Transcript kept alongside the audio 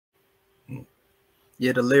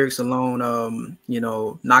Yeah, the lyrics alone, you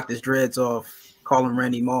know, knocked his dreads off, call him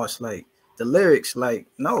Randy Moss. Like the lyrics, like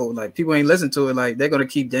no, like people ain't listen to it. Like they're gonna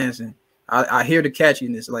keep dancing. I hear the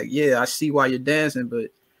catchiness. Like, yeah, I see why you're dancing, but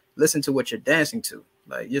listen to what you're dancing to.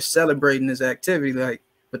 Like you're celebrating this activity, like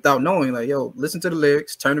without knowing. Like, yo, listen to the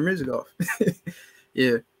lyrics, turn the music off.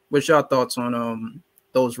 Yeah. What's your thoughts on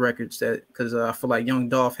those records? That because I feel like Young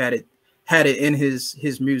Dolph had it in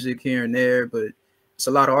his music here and there, but it's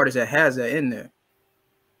a lot of artists that has that in there.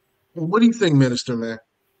 What do you think, Minister, man?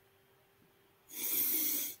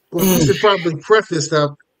 Well, we should probably preface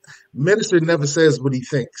up. Minister never says what he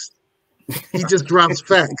thinks. He just drops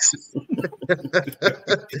facts.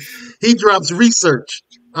 He drops research.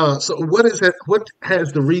 So what is that? What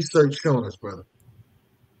has the research shown us, brother?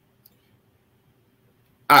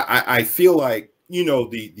 I feel like, you know,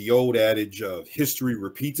 the old adage of history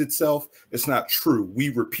repeats itself. It's not true.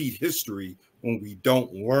 We repeat history when we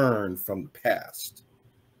don't learn from the past.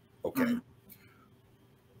 Okay.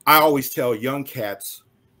 I always tell young cats,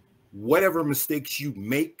 whatever mistakes you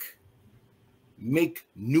make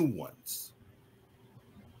new ones.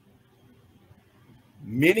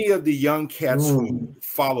 Many of the young cats who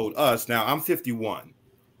followed us, now I'm 51,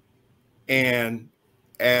 and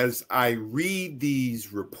as I read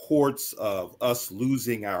these reports of us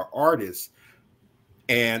losing our artists,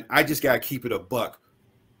 and I just got to keep it a buck,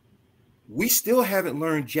 we still haven't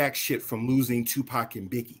learned jack shit from losing Tupac and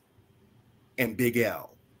Biggie and Big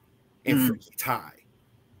L and Freaky Ty.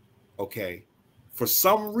 Okay. For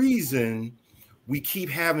some reason, we keep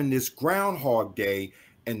having this Groundhog Day,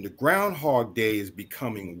 and the Groundhog Day is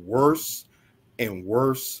becoming worse and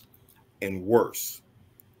worse and worse.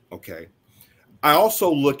 Okay. I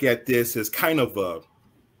also look at this as kind of a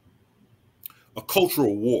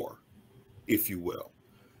cultural war, if you will.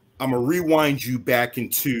 I'm going to rewind you back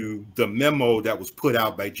into the memo that was put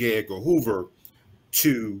out by J. Edgar Hoover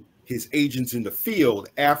to his agents in the field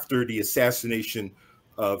after the assassination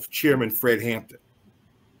of Chairman Fred Hampton,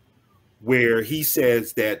 where he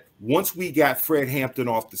says that once we got Fred Hampton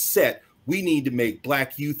off the set, we need to make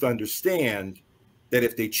Black youth understand that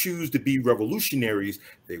if they choose to be revolutionaries,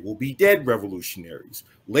 they will be dead revolutionaries.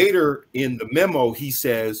 Later in the memo, he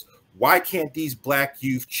says, why can't these Black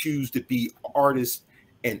youth choose to be artists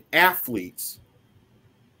and athletes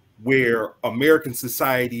where American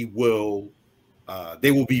society will,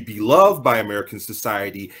 they will be beloved by American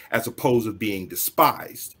society as opposed to being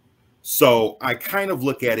despised. So I kind of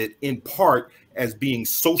look at it in part as being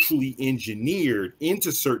socially engineered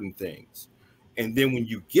into certain things. And then when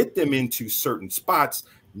you get them into certain spots,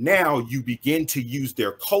 now you begin to use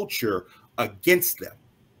their culture against them.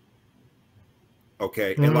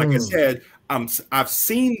 Okay. And like I said, I've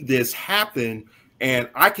seen this happen, and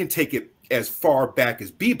I can take it as far back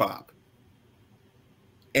as bebop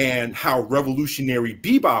and how revolutionary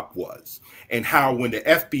bebop was, and how when the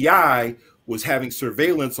FBI was having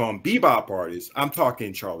surveillance on bebop artists, I'm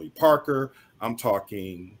talking Charlie Parker, I'm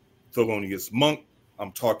talking Thelonious Monk,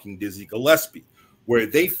 I'm talking Dizzy Gillespie, where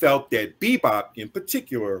they felt that bebop in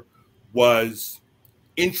particular was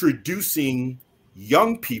introducing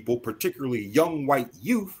young people, particularly young white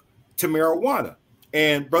youth, to marijuana.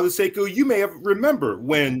 And Brother Sekou, you may have remember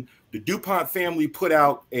when the DuPont family put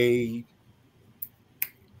out it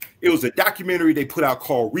was a documentary they put out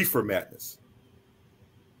called Reefer Madness.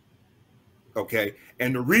 Okay.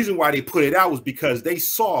 And the reason why they put it out was because they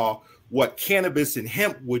saw what cannabis and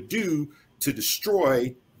hemp would do to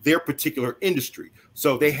destroy their particular industry.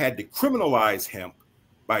 So they had to criminalize hemp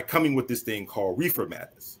by coming with this thing called Reefer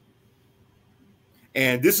Madness.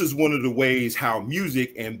 And this is one of the ways how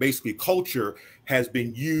music and basically culture has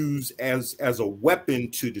been used as a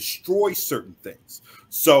weapon to destroy certain things.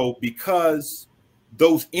 So because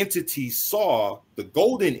those entities saw the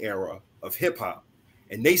golden era of hip hop,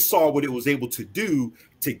 and they saw what it was able to do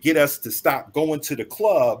to get us to stop going to the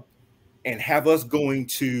club and have us going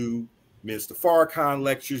to Minister Farrakhan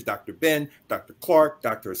lectures, Dr. Ben, Dr. Clark,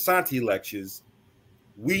 Dr. Asante lectures,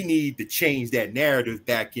 we need to change that narrative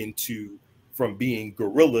back into from being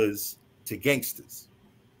gorillas to gangsters.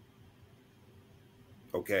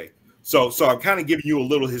 Okay. So I'm kind of giving you a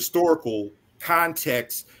little historical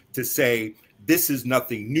context to say this is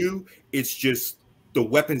nothing new. It's just the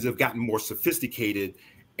weapons have gotten more sophisticated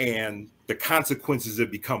and the consequences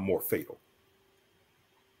have become more fatal.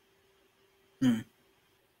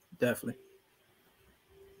 Definitely.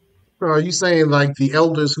 So are you saying like the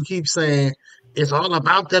elders who keep saying it's all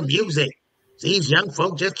about the music? These young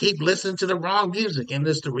folk just keep listening to the wrong music, and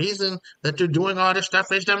it's the reason that they're doing all this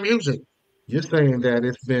stuff is the music. You're saying that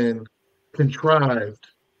it's been contrived.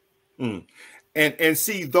 And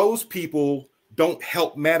see, those people don't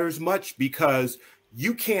help matters much because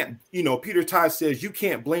you can't, you know, Peter Todd says you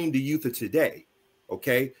can't blame the youth of today.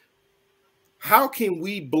 Okay. How can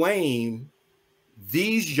we blame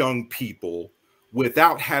these young people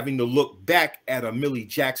without having to look back at a Millie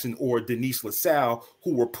Jackson or Denise LaSalle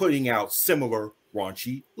who were putting out similar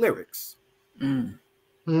raunchy lyrics?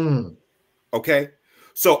 Okay.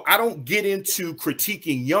 So I don't get into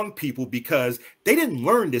critiquing young people because they didn't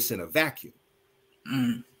learn this in a vacuum.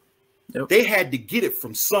 Yep. They had to get it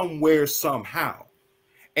from somewhere, somehow.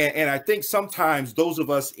 And I think sometimes those of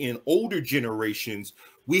us in older generations,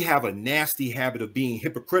 we have a nasty habit of being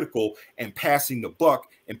hypocritical and passing the buck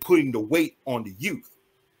and putting the weight on the youth.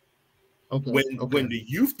 When the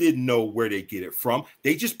youth didn't know where they get it from,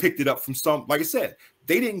 they just picked it up from some, like I said,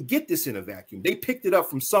 they didn't get this in a vacuum. They picked it up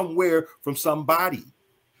from somewhere, from somebody.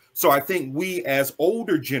 So I think we as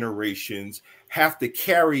older generations have to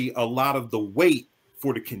carry a lot of the weight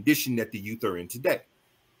for the condition that the youth are in today.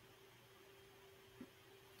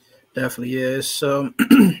 Definitely, yeah. It's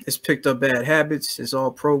it's picked up bad habits. It's all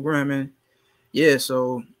programming. Yeah,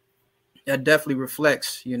 so that definitely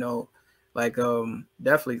reflects, you know, like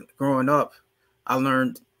definitely growing up, I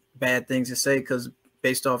learned bad things to say because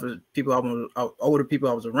based off of people older people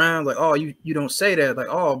I was around, like, oh, you don't say that, like,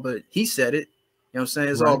 oh, but he said it. You know what I'm saying?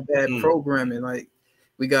 It's all bad programming. Like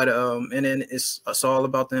we gotta and then it's all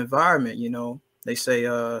about the environment, you know. They say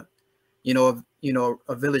you know,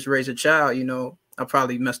 a village raised a child, you know. I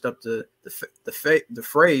probably messed up the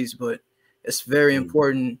phrase, but it's very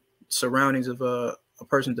important surroundings of a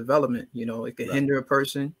person's development. You know, it can hinder a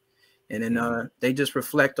person, and then they just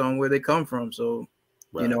reflect on where they come from. So,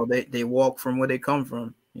 you know, they walk from where they come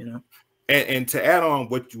from. You know, and to add on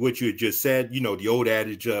what you had just said, you know, the old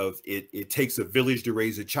adage of it takes a village to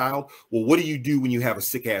raise a child. Well, what do you do when you have a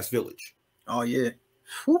sick ass village? Oh yeah.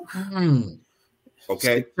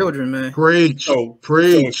 Okay, sick children, man. Preach. So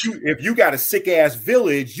if you got a sick ass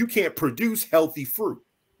village, you can't produce healthy fruit.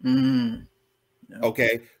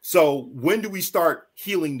 Okay, so when do we start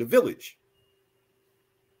healing the village?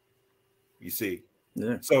 You see,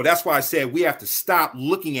 so that's why I said we have to stop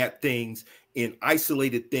looking at things in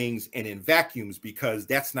isolated things and in vacuums, because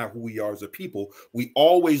that's not who we are as a people. We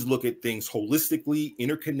always look at things holistically,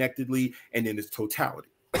 interconnectedly, and in its totality.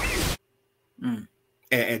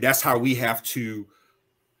 And that's how we have to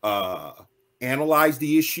analyze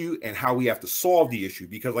the issue and how we have to solve the issue,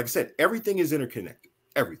 because like I said, everything is interconnected.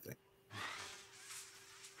 Everything.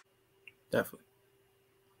 Definitely.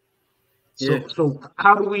 So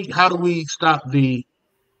how do we stop the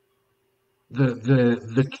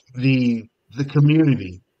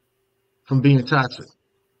community from being toxic?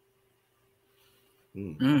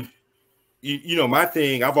 You know, my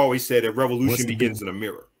thing, I've always said that revolution begins in a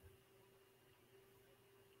mirror.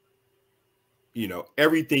 You know,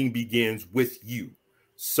 everything begins with you.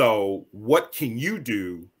 So what can you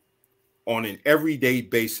do on an everyday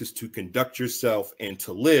basis to conduct yourself and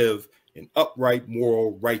to live an upright,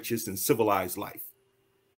 moral, righteous, and civilized life?